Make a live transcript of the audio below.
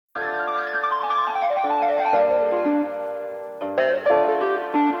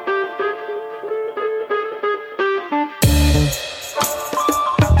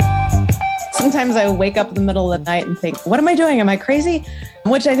Sometimes I wake up in the middle of the night and think, what am I doing? Am I crazy?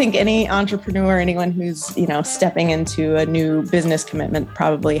 Which I think any entrepreneur, anyone who's, stepping into a new business commitment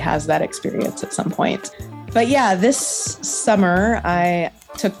probably has that experience at some point. But yeah, this summer, I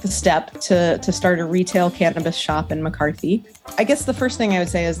took the step to start a retail cannabis shop in McCarthy. I guess the first thing I would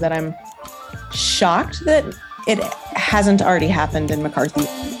say is that I'm shocked that it hasn't already happened in McCarthy.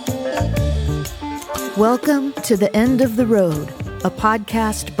 Welcome to The End of the Road, a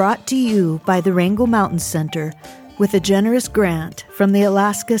podcast brought to you by the Wrangell Mountain Center with a generous grant from the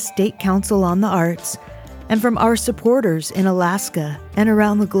Alaska State Council on the Arts and from our supporters in Alaska and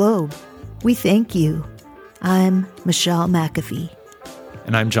around the globe. We thank you. I'm Michelle McAfee.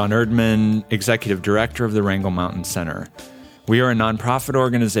 And I'm John Erdman, Executive Director of the Wrangell Mountain Center. We are a nonprofit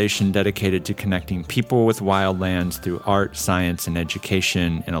organization dedicated to connecting people with wildlands through art, science, and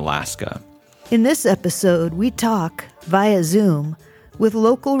education in Alaska. In this episode, we talk, via Zoom, with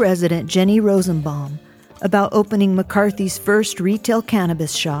local resident Jenny Rosenbaum about opening McCarthy's first retail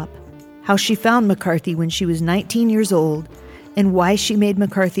cannabis shop, how she found McCarthy when she was 19 years old, and why she made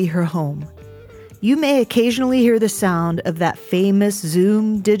McCarthy her home. You may occasionally hear the sound of that famous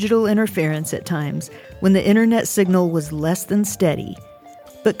Zoom digital interference at times when the internet signal was less than steady.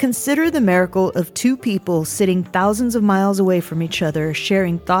 But consider the miracle of two people sitting thousands of miles away from each other,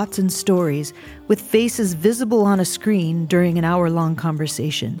 sharing thoughts and stories with faces visible on a screen during an hour-long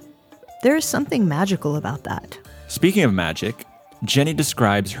conversation. There is something magical about that. Speaking of magic, Jenny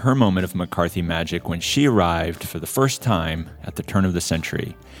describes her moment of McCarthy magic when she arrived for the first time at the turn of the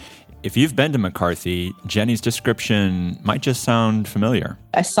century. If you've been to McCarthy, Jenny's description might just sound familiar.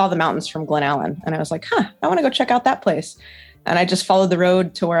 I saw the mountains from Glen Allen, and I was like, I want to go check out that place. And I just followed the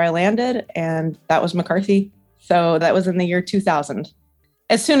road to where I landed, and that was McCarthy. So that was in the year 2000.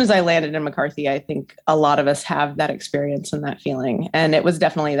 As soon as I landed in McCarthy, I think a lot of us have that experience and that feeling. And it was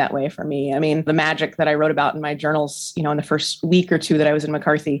definitely that way for me. I mean, the magic that I wrote about in my journals, in the first week or two that I was in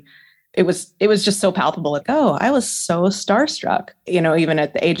McCarthy, it was just so palpable. Like, I was so starstruck. Even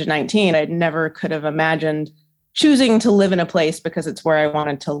at the age of 19, I never could have imagined choosing to live in a place because it's where I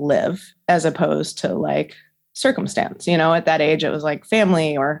wanted to live, as opposed to like circumstance. At that age, it was like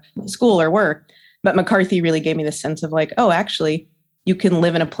family or school or work. But McCarthy really gave me the sense of like, actually, you can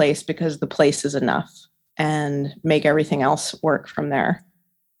live in a place because the place is enough and make everything else work from there.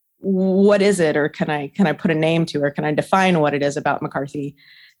 What is it? Or can I put a name to, or can I define what it is about McCarthy?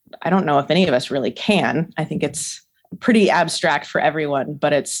 I don't know if any of us really can. I think it's pretty abstract for everyone,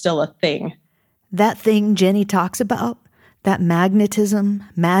 but it's still a thing. That thing Jenny talks about, that magnetism,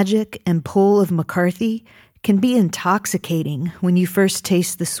 magic, and pull of McCarthy can be intoxicating when you first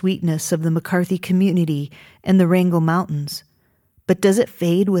taste the sweetness of the McCarthy community and the Wrangell Mountains. But does it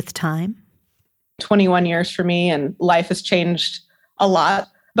fade with time? 21 years for me, and life has changed a lot.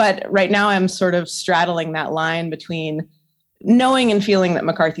 But right now I'm sort of straddling that line between knowing and feeling that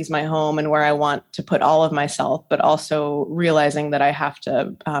McCarthy's my home and where I want to put all of myself, but also realizing that I have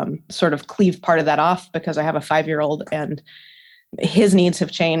to sort of cleave part of that off because I have a 5-year-old and his needs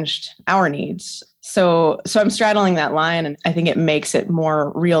have changed our needs. So I'm straddling that line, and I think it makes it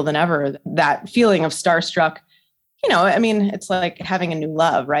more real than ever. That feeling of starstruck, it's like having a new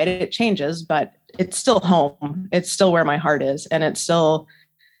love, right? It changes, but it's still home. It's still where my heart is. And it still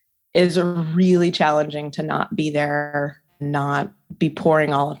is really challenging to not be there, not be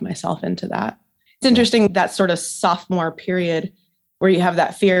pouring all of myself into that. It's interesting, that sort of sophomore period where you have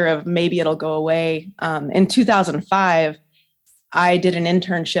that fear of maybe it'll go away. In 2005, I did an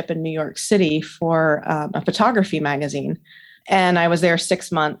internship in New York City for a photography magazine. And I was there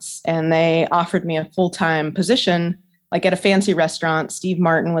 6 months, and they offered me a full-time position, like at a fancy restaurant. Steve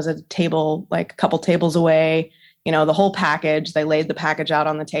Martin was at a table, like a couple tables away, the whole package. They laid the package out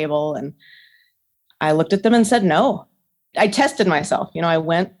on the table, and I looked at them and said, no. I tested myself. I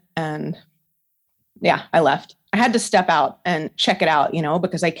went and I left. I had to step out and check it out,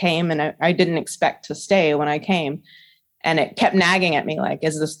 because I came and I didn't expect to stay when I came. And it kept nagging at me, like,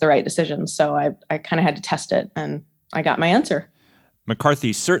 is this the right decision? So I kind of had to test it, and I got my answer.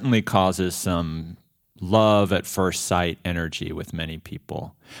 McCarthy certainly causes some love at first sight energy with many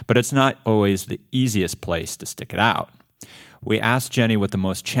people, but it's not always the easiest place to stick it out. We asked Jenny what the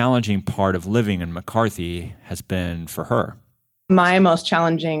most challenging part of living in McCarthy has been for her. My most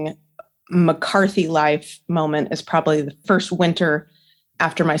challenging McCarthy life moment is probably the first winter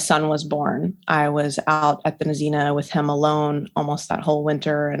after my son was born. I was out at the Nizina with him alone almost that whole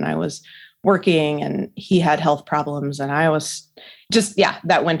winter, and I was working, and he had health problems, and I was just,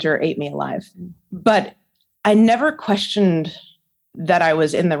 that winter ate me alive. But I never questioned that I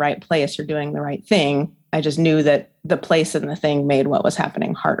was in the right place or doing the right thing. I just knew that the place and the thing made what was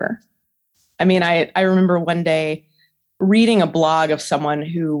happening harder. I mean, I remember one day reading a blog of someone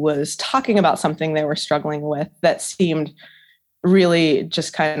who was talking about something they were struggling with that seemed really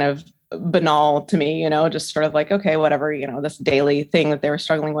just kind of banal to me, just sort of like, okay, whatever, this daily thing that they were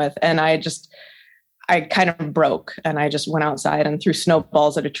struggling with. And I kind of broke, and I just went outside and threw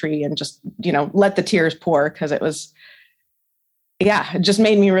snowballs at a tree and just, let the tears pour, because it just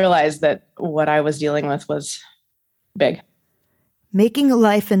made me realize that what I was dealing with was big. Making a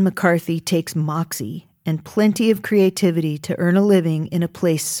life in McCarthy takes moxie and plenty of creativity to earn a living in a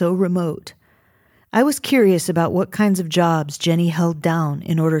place so remote. I was curious about what kinds of jobs Jenny held down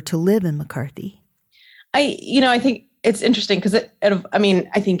in order to live in McCarthy. I think it's interesting because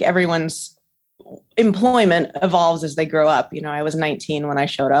I think everyone's employment evolves as they grow up. I was 19 when I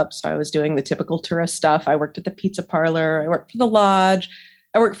showed up, so I was doing the typical tourist stuff. I worked at the pizza parlor. I worked for the lodge.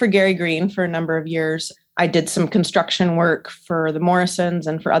 I worked for Gary Green for a number of years. I did some construction work for the Morrisons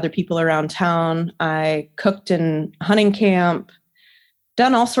and for other people around town. I cooked in hunting camp,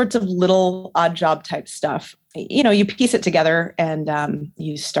 done all sorts of little odd job type stuff. You piece it together and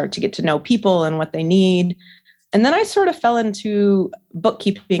you start to get to know people and what they need. And then I sort of fell into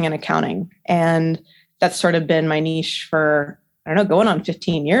bookkeeping and accounting. And that's sort of been my niche for, going on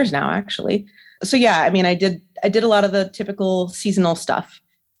 15 years now, actually. So yeah, I did a lot of the typical seasonal stuff.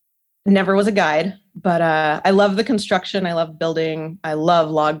 Never was a guide, but I love the construction. I love building. I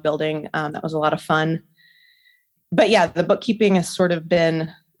love log building. That was a lot of fun. But yeah, the bookkeeping has sort of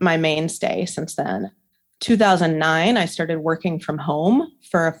been my mainstay since then. 2009, I started working from home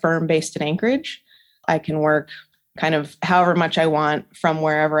for a firm based in Anchorage. I can work kind of however much I want from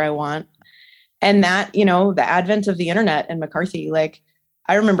wherever I want. And that, the advent of the internet in McCarthy,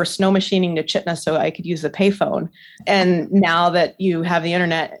 I remember snow machining to Chitna so I could use the payphone. And now that you have the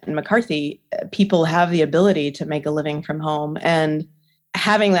internet in McCarthy, people have the ability to make a living from home. And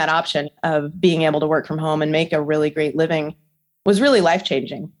having that option of being able to work from home and make a really great living was really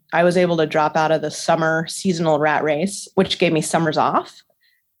life-changing. I was able to drop out of the summer seasonal rat race, which gave me summers off,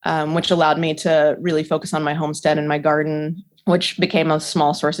 which allowed me to really focus on my homestead and my garden, which became a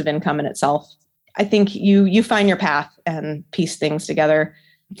small source of income in itself. I think you find your path and piece things together.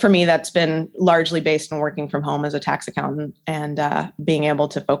 For me, that's been largely based on working from home as a tax accountant and being able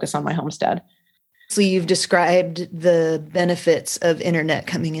to focus on my homestead. So you've described the benefits of internet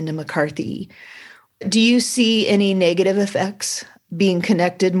coming into McCarthy. Do you see any negative effects being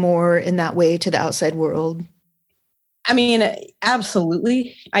connected more in that way to the outside world?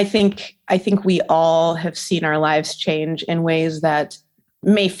 Absolutely. I think we all have seen our lives change in ways that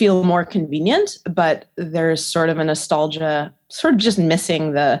may feel more convenient, but there's sort of a nostalgia, sort of just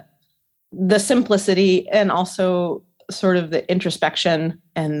missing the simplicity and also sort of the introspection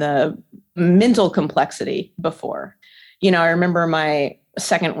and the mental complexity before. I remember my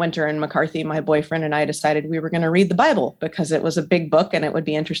second winter in McCarthy, my boyfriend and I decided we were going to read the Bible because it was a big book and it would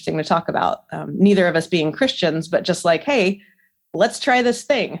be interesting to talk about. Neither of us being Christians, but just like, hey, let's try this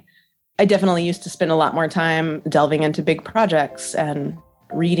thing. I definitely used to spend a lot more time delving into big projects and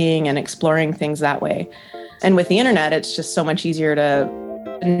reading and exploring things that way. And with the internet, it's just so much easier to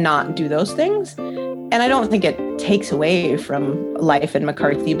not do those things. And I don't think it takes away from life in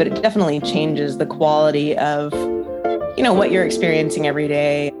McCarthy, but it definitely changes the quality of, what you're experiencing every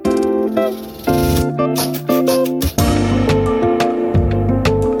day.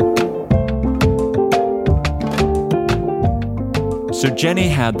 So Jenny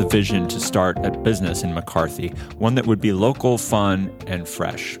had the vision to start a business in McCarthy, one that would be local, fun, and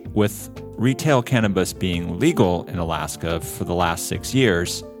fresh. With retail cannabis being legal in Alaska for the last 6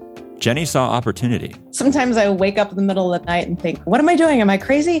 years, Jenny saw opportunity. Sometimes I wake up in the middle of the night and think, what am I doing? Am I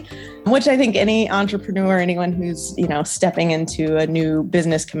crazy? Which I think any entrepreneur, anyone who's, stepping into a new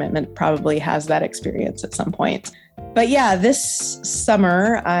business commitment probably has that experience at some point. But yeah, this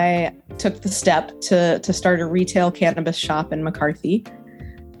summer, I took the step to start a retail cannabis shop in McCarthy.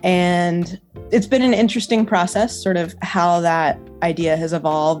 And it's been an interesting process, sort of how that idea has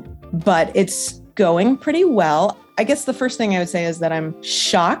evolved, but it's going pretty well. I guess the first thing I would say is that I'm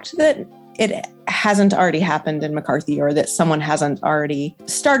shocked that it hasn't already happened in McCarthy or that someone hasn't already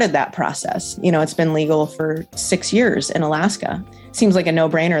started that process. It's been legal for 6 years in Alaska. Seems like a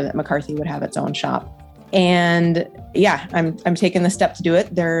no-brainer that McCarthy would have its own shop. And yeah, I'm taking the step to do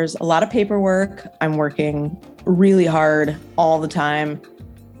it. There's a lot of paperwork. I'm working really hard all the time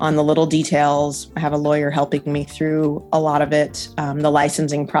on the little details. I have a lawyer helping me through a lot of it. The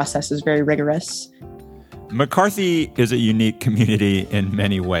licensing process is very rigorous. McCarthy is a unique community in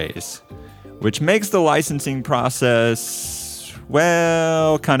many ways, which makes the licensing process,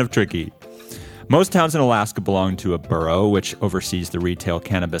 kind of tricky. Most towns in Alaska belong to a borough, which oversees the retail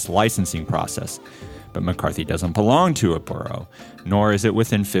cannabis licensing process. But McCarthy doesn't belong to a borough, nor is it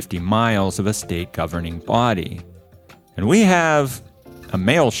within 50 miles of a state governing body. And we have a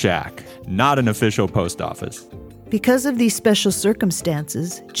mail shack, not an official post office. Because of these special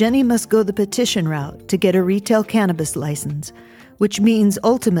circumstances, Jenny must go the petition route to get a retail cannabis license, which means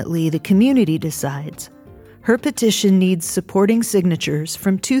ultimately the community decides. Her petition needs supporting signatures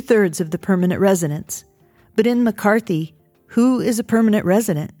from 2/3 of the permanent residents. But in McCarthy, who is a permanent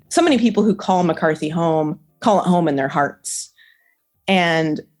resident? So many people who call McCarthy home call it home in their hearts.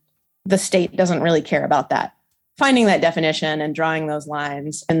 And the state doesn't really care about that. Finding that definition and drawing those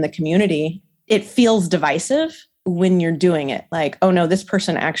lines in the community, it feels divisive when you're doing it. Like, oh no, this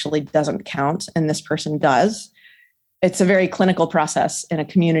person actually doesn't count and this person does. It's a very clinical process in a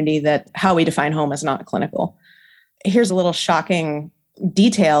community that how we define home is not clinical. Here's a little shocking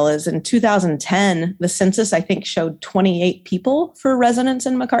detail is in 2010, the census, I think, showed 28 people for residents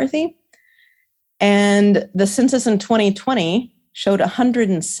in McCarthy. And the census in 2020 showed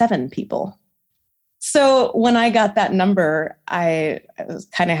 107 people. So when I got that number, I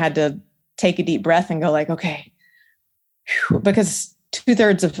kind of had to take a deep breath and go like, okay, because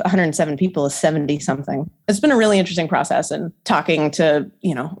 2/3 of 107 people is 70 something. It's been a really interesting process and talking to,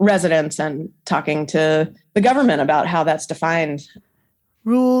 residents and talking to the government about how that's defined.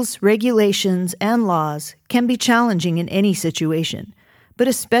 Rules, regulations, and laws can be challenging in any situation, but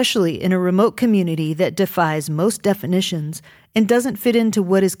especially in a remote community that defies most definitions and doesn't fit into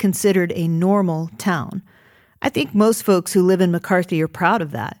what is considered a normal town. I think most folks who live in McCarthy are proud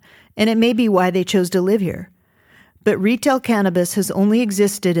of that, and it may be why they chose to live here. But retail cannabis has only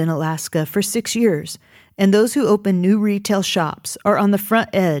existed in Alaska for 6 years, and those who open new retail shops are on the front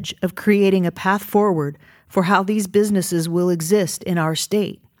edge of creating a path forward for how these businesses will exist in our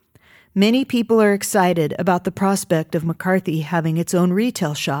state. Many people are excited about the prospect of McCarthy having its own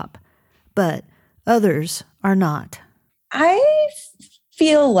retail shop, but others are not. I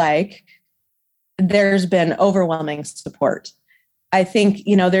feel like there's been overwhelming support. I think,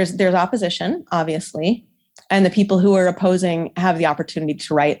 there's opposition, obviously, and the people who are opposing have the opportunity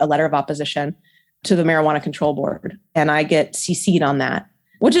to write a letter of opposition to the Marijuana Control Board. And I get CC'd on that,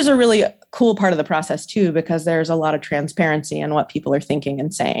 which is a really cool part of the process too, because there's a lot of transparency in what people are thinking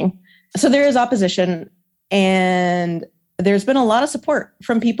and saying. So there is opposition, and there's been a lot of support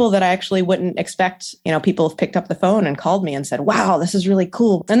from people that I actually wouldn't expect. People have picked up the phone and called me and said, wow, this is really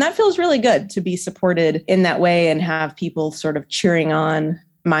cool. And that feels really good to be supported in that way and have people sort of cheering on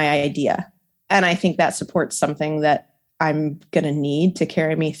my idea. And I think that supports something that I'm going to need to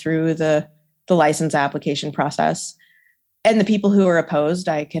carry me through the license application process. And the people who are opposed,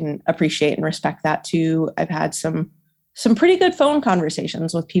 I can appreciate and respect that too. I've had some pretty good phone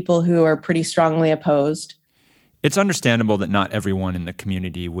conversations with people who are pretty strongly opposed. It's understandable that not everyone in the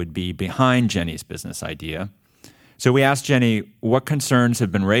community would be behind Jenny's business idea. So we asked Jenny what concerns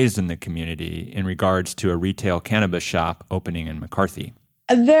have been raised in the community in regards to a retail cannabis shop opening in McCarthy.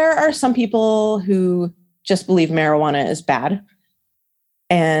 There are some people who just believe marijuana is bad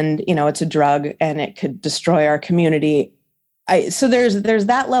and, it's a drug and it could destroy our community. So there's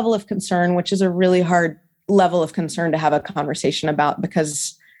that level of concern, which is a really hard level of concern to have a conversation about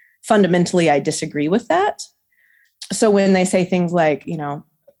because fundamentally I disagree with that. So when they say things like,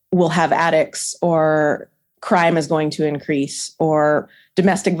 we'll have addicts or crime is going to increase or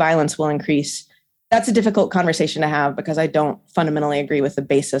domestic violence will increase, that's a difficult conversation to have because I don't fundamentally agree with the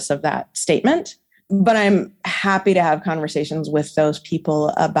basis of that statement. But I'm happy to have conversations with those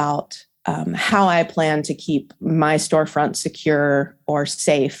people about how I plan to keep my storefront secure or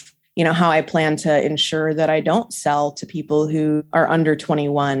safe. How I plan to ensure that I don't sell to people who are under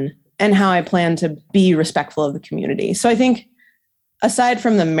 21 and how I plan to be respectful of the community. So I think aside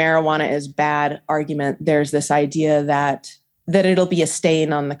from the marijuana is bad argument, there's this idea that it'll be a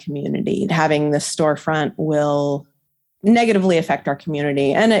stain on the community. Having this storefront will negatively affect our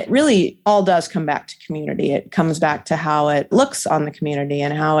community. And it really all does come back to community. It comes back to how it looks on the community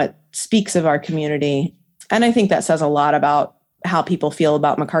and how it speaks of our community. And I think that says a lot about how people feel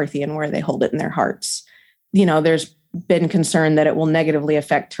about McCarthy and where they hold it in their hearts. There's been concern that it will negatively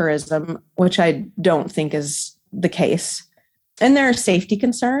affect tourism, which I don't think is the case. And there are safety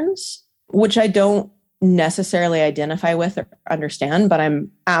concerns, which I don't necessarily identify with or understand, but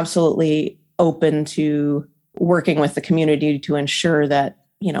I'm absolutely open to working with the community to ensure that,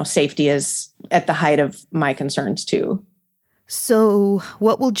 safety is at the height of my concerns too. So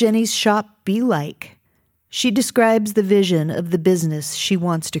what will Jenny's shop be like? She describes the vision of the business she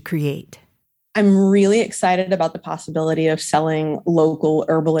wants to create. I'm really excited about the possibility of selling local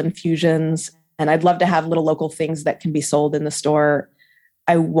herbal infusions And I'd love to have little local things that can be sold in the store.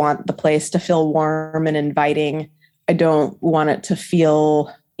 I want the place to feel warm and inviting. I don't want it to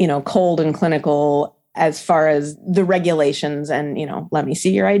feel, cold and clinical as far as the regulations and, let me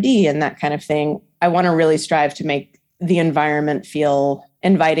see your ID and that kind of thing. I want to really strive to make the environment feel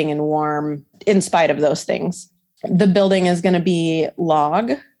inviting and warm in spite of those things. The building is going to be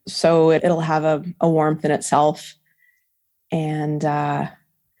log, so it'll have a warmth in itself. And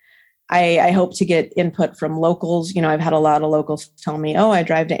I hope to get input from locals. I've had a lot of locals tell me, I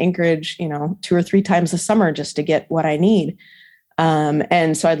drive to Anchorage, 2 or 3 times a summer just to get what I need.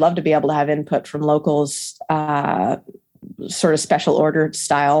 And so I'd love to be able to have input from locals, sort of special order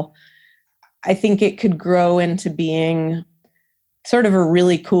style. I think it could grow into being sort of a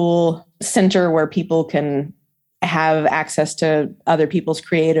really cool center where people can have access to other people's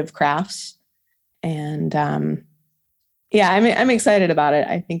creative crafts. And I'm excited about it.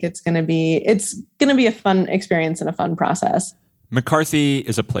 I think it's going to be a fun experience and a fun process. McCarthy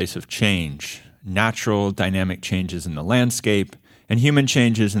is a place of change, natural dynamic changes in the landscape, and human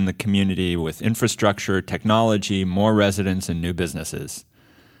changes in the community with infrastructure, technology, more residents, and new businesses.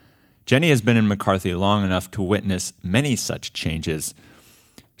 Jenny has been in McCarthy long enough to witness many such changes.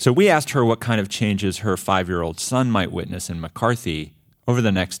 So we asked her what kind of changes her 5-year-old son might witness in McCarthy over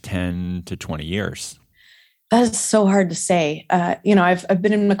the next 10 to 20 years. That is so hard to say. I've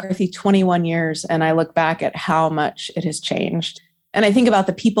been in McCarthy 21 years, and I look back at how much it has changed. And I think about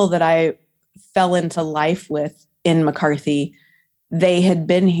the people that I fell into life with in McCarthy. They had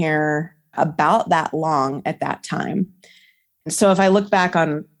been here about that long at that time. So if I look back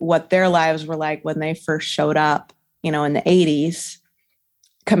on what their lives were like when they first showed up, in the 80s,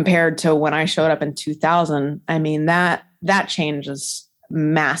 compared to when I showed up in 2000, I mean, that change is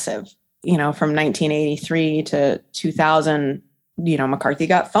massive. From 1983 to 2000, McCarthy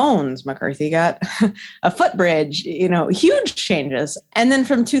got phones, McCarthy got a footbridge, huge changes. And then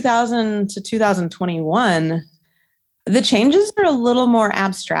from 2000 to 2021, the changes are a little more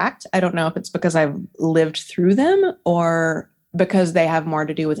abstract. I don't know if it's because I've lived through them or because they have more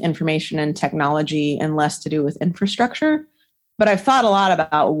to do with information and technology and less to do with infrastructure. But I've thought a lot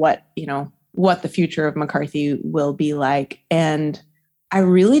about what the future of McCarthy will be like. And I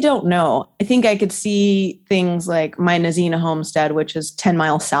really don't know. I think I could see things like my Nazina homestead, which is 10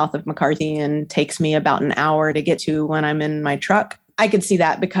 miles south of McCarthy and takes me about an hour to get to when I'm in my truck. I could see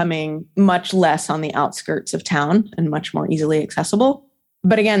that becoming much less on the outskirts of town and much more easily accessible.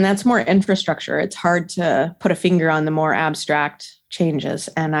 But again, that's more infrastructure. It's hard to put a finger on the more abstract changes.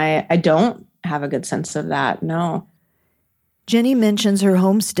 And I don't have a good sense of that, no. Jenny mentions her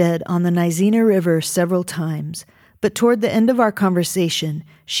homestead on the Nazina River several times, but toward the end of our conversation,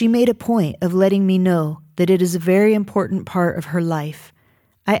 she made a point of letting me know that it is a very important part of her life.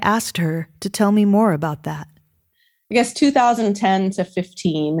 I asked her to tell me more about that. I guess 2010 to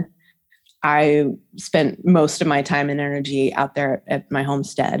 15, I spent most of my time and energy out there at my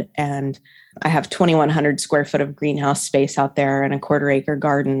homestead. And I have 2,100 square foot of greenhouse space out there and a 1/4-acre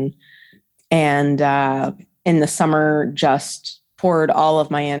garden. And in the summer, just poured all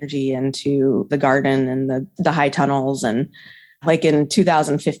of my energy into the garden and the high tunnels. And like in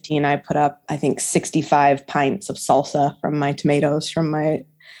 2015, I put up, I think, 65 pints of salsa from my tomatoes from my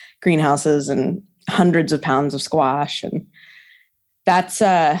greenhouses and hundreds of pounds of squash. And that's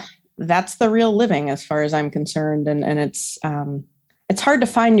the real living as far as I'm concerned. And it's hard to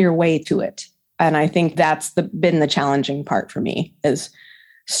find your way to it. And I think that's been the challenging part for me, is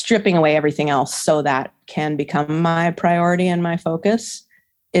stripping away everything else so that can become my priority and my focus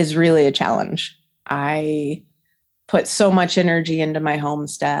is really a challenge. I put so much energy into my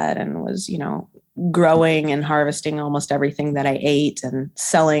homestead and was, growing and harvesting almost everything that I ate and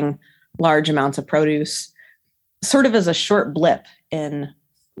selling large amounts of produce, sort of as a short blip in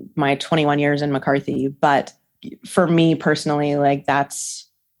my 21 years in McCarthy. But for me personally, like that's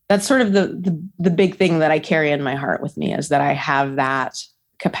sort of the big thing that I carry in my heart with me, is that I have that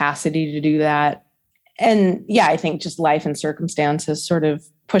capacity to do that. And yeah, I think just life and circumstances sort of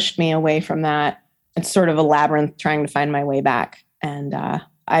pushed me away from that. It's sort of a labyrinth trying to find my way back. And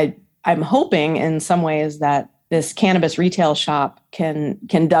I'm hoping in some ways that this cannabis retail shop can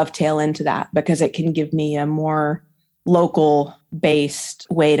dovetail into that, because it can give me a more local based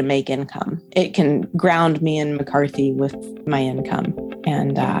way to make income. It can ground me in McCarthy with my income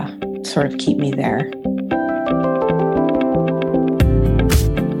and sort of keep me there.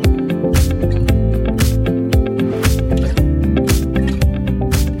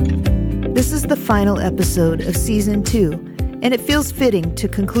 This is the final episode of Season 2, And it feels fitting to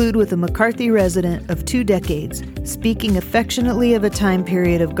conclude with a McCarthy resident of 2 decades speaking affectionately of a time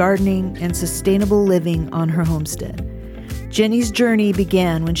period of gardening and sustainable living on her homestead. Jenny's journey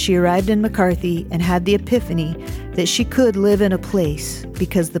began when she arrived in McCarthy and had the epiphany that she could live in a place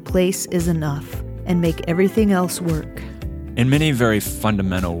because the place is enough and make everything else work. In many very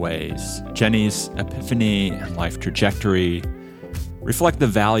fundamental ways, Jenny's epiphany and life trajectory reflect the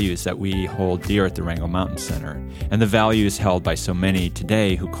values that we hold dear at the Wrangell Mountain Center, and the values held by so many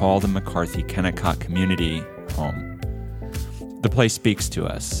today who call the McCarthy-Kennecott community home. The place speaks to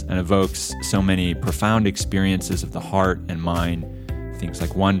us and evokes so many profound experiences of the heart and mind, things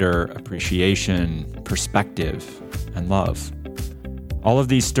like wonder, appreciation, perspective, and love. All of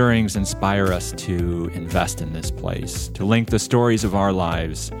these stirrings inspire us to invest in this place, to link the stories of our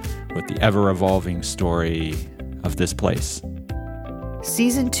lives with the ever-evolving story of this place.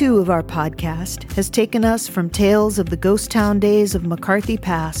 Season 2 of our podcast has taken us from tales of the ghost town days of McCarthy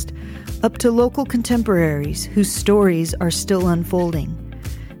past up to local contemporaries whose stories are still unfolding.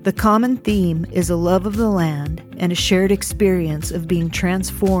 The common theme is a love of the land and a shared experience of being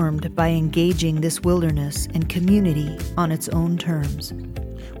transformed by engaging this wilderness and community on its own terms.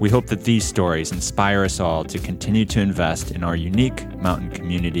 We hope that these stories inspire us all to continue to invest in our unique mountain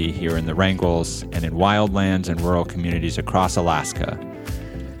community here in the Wrangells and in wildlands and rural communities across Alaska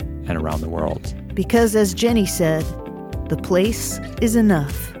and around the world. Because as Jenny said, the place is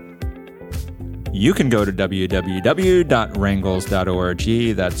enough. You can go to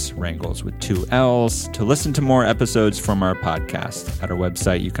www.wrangles.org, that's Wrangles with 2 L's, to listen to more episodes from our podcast. At our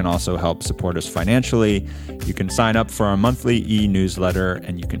website, you can also help support us financially. You can sign up for our monthly e-newsletter,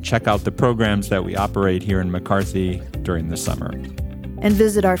 and you can check out the programs that we operate here in McCarthy during the summer. And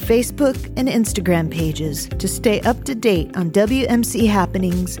visit our Facebook and Instagram pages to stay up to date on WMC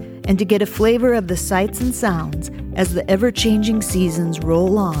happenings and to get a flavor of the sights and sounds as the ever-changing seasons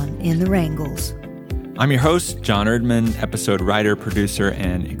roll on in the Wrangles. I'm your host, John Erdman, episode writer, producer,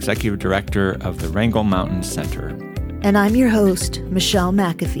 and executive director of the Wrangell Mountain Center. And I'm your host, Michelle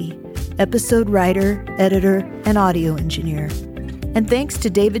McAfee, episode writer, editor, and audio engineer. And thanks to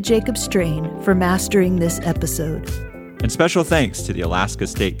David Jacob Strain for mastering this episode. And special thanks to the Alaska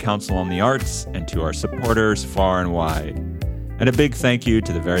State Council on the Arts and to our supporters far and wide. And a big thank you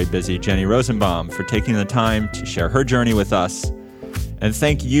to the very busy Jenny Rosenbaum for taking the time to share her journey with us. And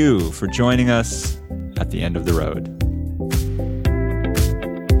thank you for joining us at the end of the road.